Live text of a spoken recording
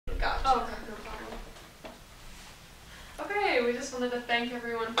Oh, okay, no problem. Okay, we just wanted to thank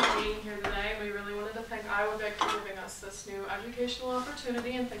everyone for being here today. We really wanted to thank Iowa Vic for giving us this new educational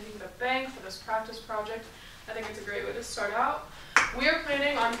opportunity and thanking the bank for this practice project. I think it's a great way to start out. We are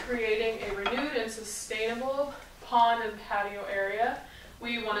planning on creating a renewed and sustainable pond and patio area.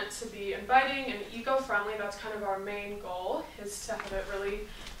 We want it to be inviting and eco-friendly. That's kind of our main goal, is to have it really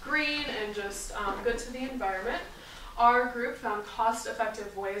green and just good to the environment. Our group found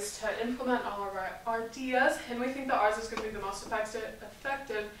cost-effective ways to implement all of our ideas, and we think that ours is going to be the most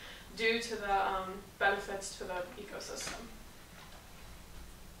effective due to the benefits to the ecosystem.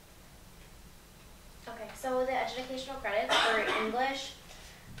 Okay, so the educational credits for English,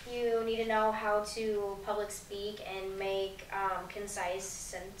 you need to know how to public speak and make concise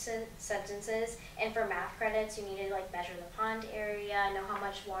sentences. And for math credits, you need to measure the pond area, know how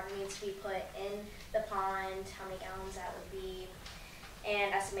much water needs to be put in the pond, how many gallons that would be,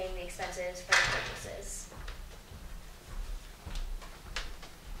 and estimating the expenses for the purchases.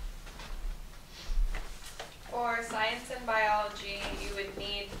 For science and biology, you would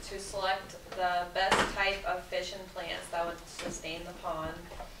need to select the best type of fish and plants that would sustain the pond,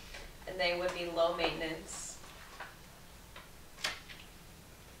 and they would be low maintenance.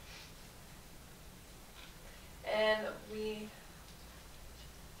 And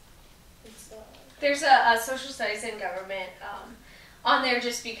there's a social studies and government on there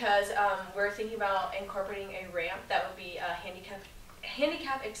just because we're thinking about incorporating a ramp that would be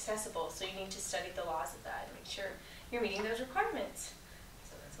handicap accessible, so you need to study the laws of that and make sure you're meeting those requirements.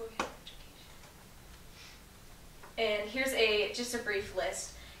 So that's what we have in education. And here's just a brief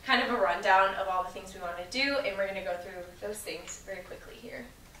list, kind of a rundown of all the things we want to do, and we're going to go through those things very quickly here.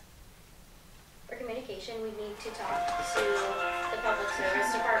 For communication, we need to talk to the Public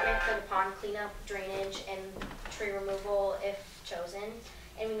Service Department for the pond cleanup, drainage, and tree removal if chosen.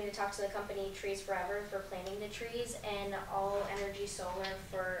 And we need to talk to the company Trees Forever for planting the trees, and All Energy Solar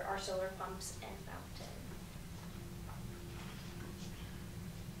for our solar pumps and fountain.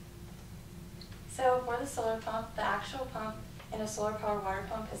 So for the solar pump, the actual pump in a solar powered water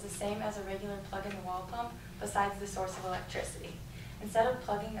pump is the same as a regular plug-in-the-wall pump besides the source of electricity. Instead of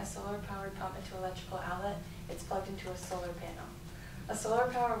plugging a solar powered pump into an electrical outlet, it's plugged into a solar panel. A solar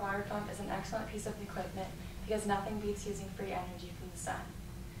powered water pump is an excellent piece of equipment because nothing beats using free energy from the sun.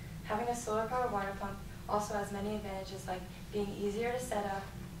 Having a solar powered water pump also has many advantages like being easier to set up,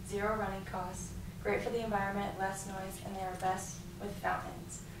 zero running costs, great for the environment, less noise, and they are best with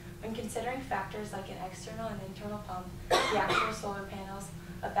fountains. When considering factors like an external and internal pump, the actual solar panels,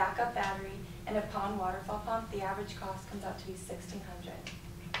 a backup battery, and a pond waterfall pump, the average cost comes out to be $1,600.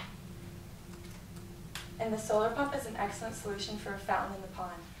 And the solar pump is an excellent solution for a fountain in the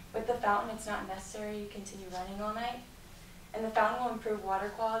pond. With the fountain, it's not necessary to continue running all night. And the fountain will improve water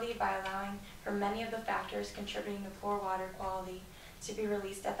quality by allowing for many of the factors contributing to poor water quality to be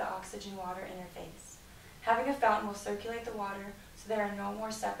released at the oxygen-water interface. Having a fountain will circulate the water so there are no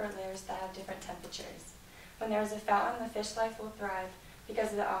more separate layers that have different temperatures. When there is a fountain, the fish life will thrive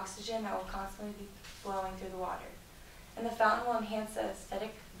because of the oxygen that will constantly be flowing through the water. And the fountain will enhance the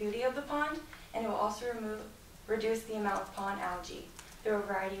aesthetic beauty of the pond, and it will also reduce the amount of pond algae through a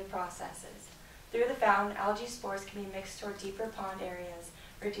variety of processes. Through the fountain, algae spores can be mixed toward deeper pond areas,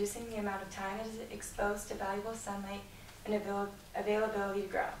 reducing the amount of time it is exposed to valuable sunlight and availability to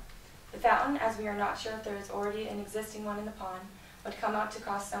grow. The fountain, as we are not sure if there is already an existing one in the pond, would come out to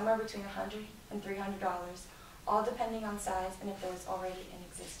cost somewhere between $100 and $300, all depending on size and if there is already an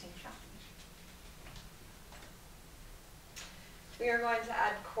existing fountain. we are going to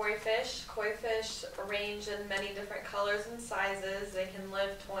add koi fish. Koi fish range in many different colors and sizes. They can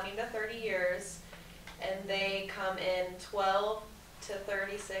live 20 to 30 years, and they come in 12 to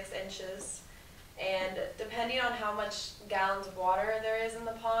 36 inches. And depending on how much gallons of water there is in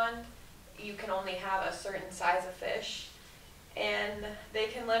the pond, you can only have a certain size of fish. And they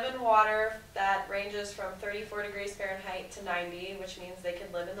can live in water that ranges from 34 degrees Fahrenheit to 90, which means they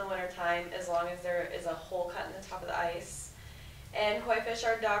can live in the wintertime as long as there is a hole cut in the top of the ice. And koi fish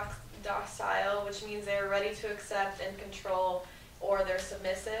are docile, which means they're ready to accept and control, or they're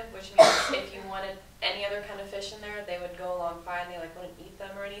submissive, which means if you wanted any other kind of fish in there, they would go along fine. They wouldn't eat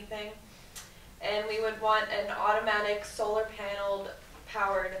them or anything. And we would want an automatic solar paneled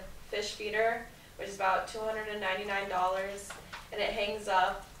powered fish feeder, which is about $299, and it hangs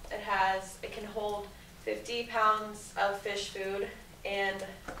up. It can hold 50 pounds of fish food, and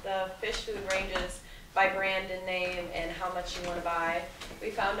the fish food ranges by brand and name and how much you want to buy.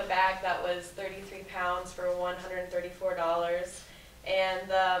 We found a bag that was 33 pounds for $134,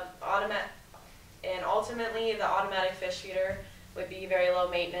 and ultimately the automatic fish feeder would be very low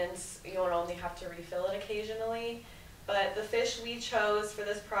maintenance. You would only have to refill it occasionally. But the fish we chose for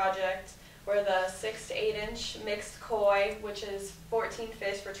this project were the 6 to 8 inch mixed koi, which is 14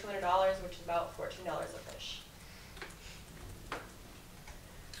 fish for $200, which is about $14 a fish.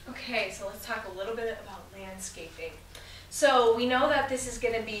 Okay, so let's talk a little bit about landscaping. So we know that this is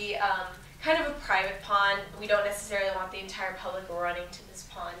going to be kind of a private pond. We don't necessarily want the entire public running to this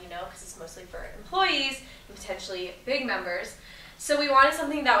pond, you know, because it's mostly for employees and potentially big members. So we wanted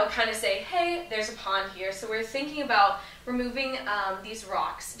something that would kind of say, hey, there's a pond here. So we're thinking about removing these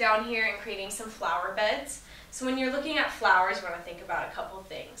rocks down here and creating some flower beds. So when you're looking at flowers, you want to think about a couple of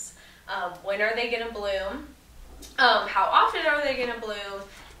things. When are they going to bloom? How often are they going to bloom?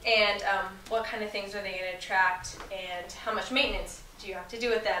 And what kind of things are they going to attract? And how much maintenance do you have to do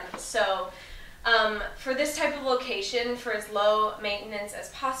with them? So for this type of location, for as low maintenance as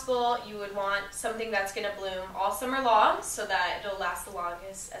possible, you would want something that's going to bloom all summer long so that it'll last the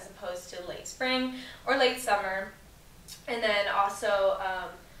longest, as opposed to late spring or late summer. And then also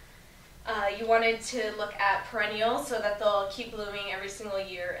you wanted to look at perennials so that they'll keep blooming every single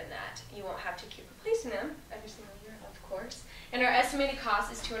year and that you won't have to keep replacing them every single year, of course. And our estimated cost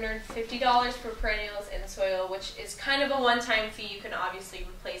is $250 for perennials and soil, which is kind of a one-time fee. You can obviously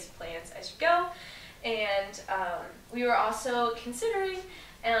replace plants as you go. And we were also considering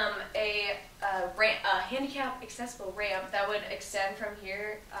a handicap accessible ramp that would extend from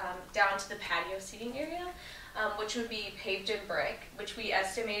here down to the patio seating area, which would be paved in brick, which we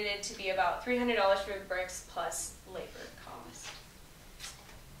estimated to be about $300 for the bricks plus labor cost.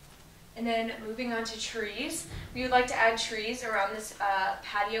 And then moving on to trees, we would like to add trees around this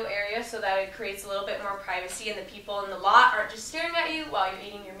patio area so that it creates a little bit more privacy and the people in the lot aren't just staring at you while you're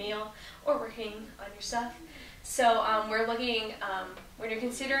eating your meal or working on your stuff. So we're looking, when you're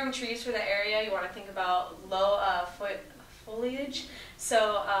considering trees for the area, you want to think about low foliage.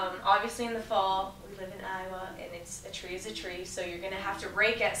 So obviously in the fall, we live in Iowa and a tree is a tree, so you're going to have to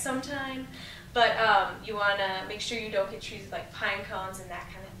rake at some time. But you want to make sure you don't get trees like pine cones and that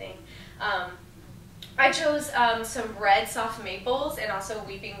kind of thing. I chose some red soft maples and also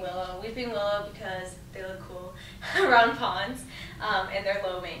weeping willow. Weeping willow because they look cool around ponds and they're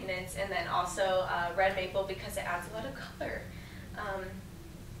low maintenance. And then also red maple because it adds a lot of color.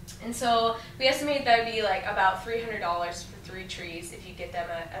 And so we estimate that would be like about $300 for 3 trees if you get them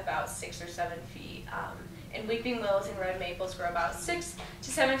at about 6 or 7 feet. And weeping willows and red maples grow about 6 to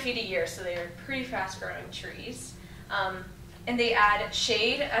 7 feet a year, so they're pretty fast growing trees. And they add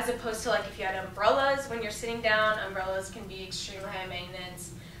shade as opposed to like if you had umbrellas when you're sitting down. Umbrellas can be extremely high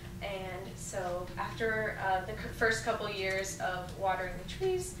maintenance. And so after the first couple years of watering the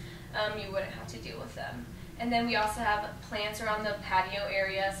trees, you wouldn't have to deal with them. And then we also have plants around the patio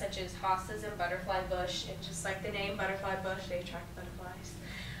area such as hostas and butterfly bush. And just like the name butterfly bush, they attract butterflies.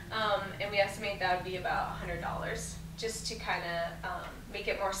 And we estimate that would be about $100 just to kind of make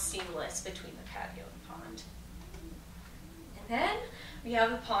it more seamless between the patio and pond. And then we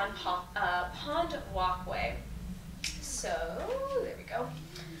have the pond walkway. So there we go.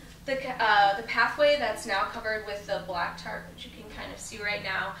 The pathway that's now covered with the black tarp, which you can kind of see right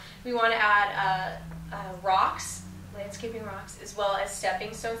now, we want to add rocks, landscaping rocks, as well as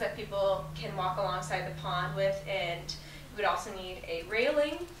stepping stones that people can walk alongside the pond with, and we would also need a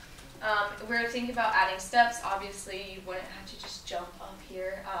railing. We're thinking about adding steps. Obviously, you wouldn't have to just jump up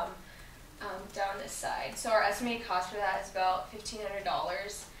here down this side. So our estimated cost for that is about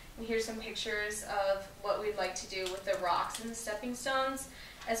 $1,500. And here's some pictures of what we'd like to do with the rocks and the stepping stones,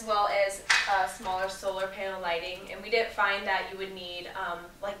 as well as smaller solar panel lighting. And we didn't find that you would need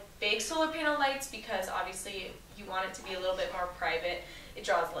like big solar panel lights because obviously you want it to be a little bit more private. It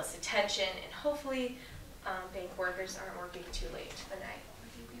draws less attention, and hopefully bank workers aren't working too late into the night.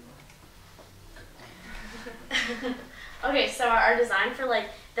 Okay, so our design for like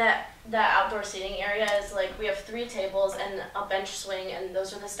the outdoor seating area is like we have 3 tables and a bench swing, and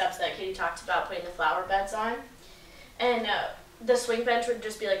those are the steps that Katie talked about putting the flower beds on. And the swing bench would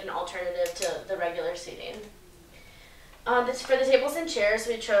just be like an alternative to the regular seating. For the tables and chairs,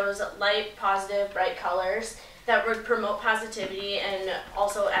 we chose light, positive, bright colors that would promote positivity and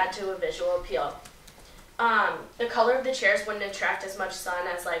also add to a visual appeal. The color of the chairs wouldn't attract as much sun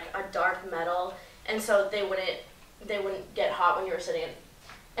as like a dark metal, and so they wouldn't get hot when you were sitting.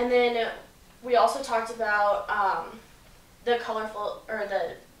 And then we also talked about the colorful, or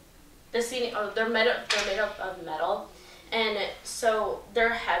the seating. Oh, they're made up of metal, and so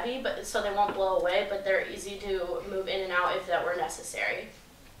they're heavy, but so they won't blow away. But they're easy to move in and out if that were necessary.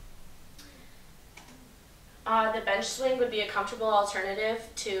 The bench swing would be a comfortable alternative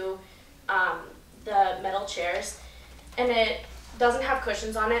to the metal chairs, and doesn't have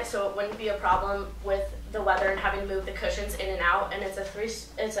cushions on it, so it wouldn't be a problem with the weather and having to move the cushions in and out. And it's a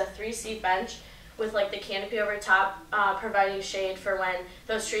 3-seat bench with like the canopy over top, providing shade for when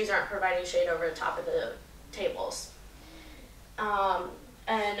those trees aren't providing shade over the top of the tables.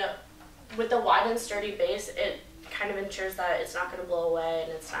 And with the wide and sturdy base, it kind of ensures that it's not going to blow away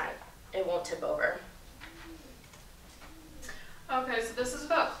and it won't tip over. Okay, so this is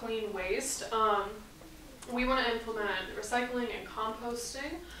about clean waste. We want to implement recycling and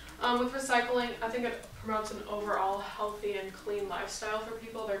composting. With recycling, I think it promotes an overall healthy and clean lifestyle for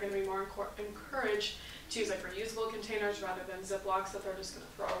people. They're going to be more encouraged to use like reusable containers rather than Ziplocs that they're just going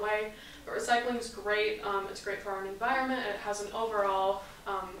to throw away. But recycling is great. It's great for our environment. It has an overall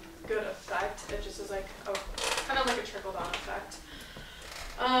good effect. It just is like kind of like a trickle-down effect.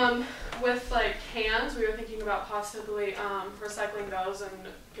 With like cans, we were thinking about possibly recycling those and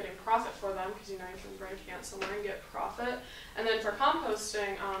getting profit for them, because you know you can bring cans somewhere and get profit. And then for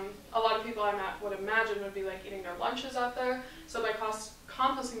composting, a lot of people would imagine would be like eating their lunches out there. So by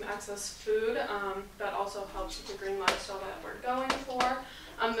composting the excess food, that also helps with the green lifestyle that we're going for.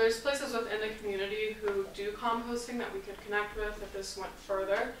 There's places within the community who do composting that we could connect with if this went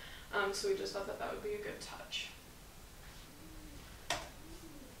further. So we just thought that that would be a good touch.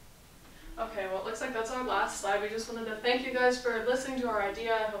 Okay, well, it looks like that's our last slide. We just wanted to thank you guys for listening to our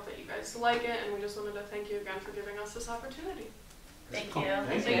idea. I hope that you guys like it, and we just wanted to thank you again for giving us this opportunity. Thank Cool. you.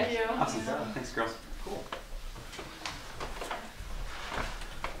 Thank you. Awesome job. Thanks, girls. Cool.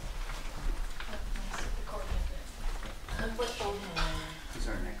 Who's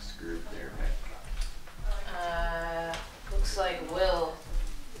our next group there, Beck? Looks like Will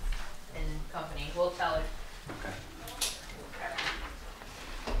and company. Will Teller. Okay.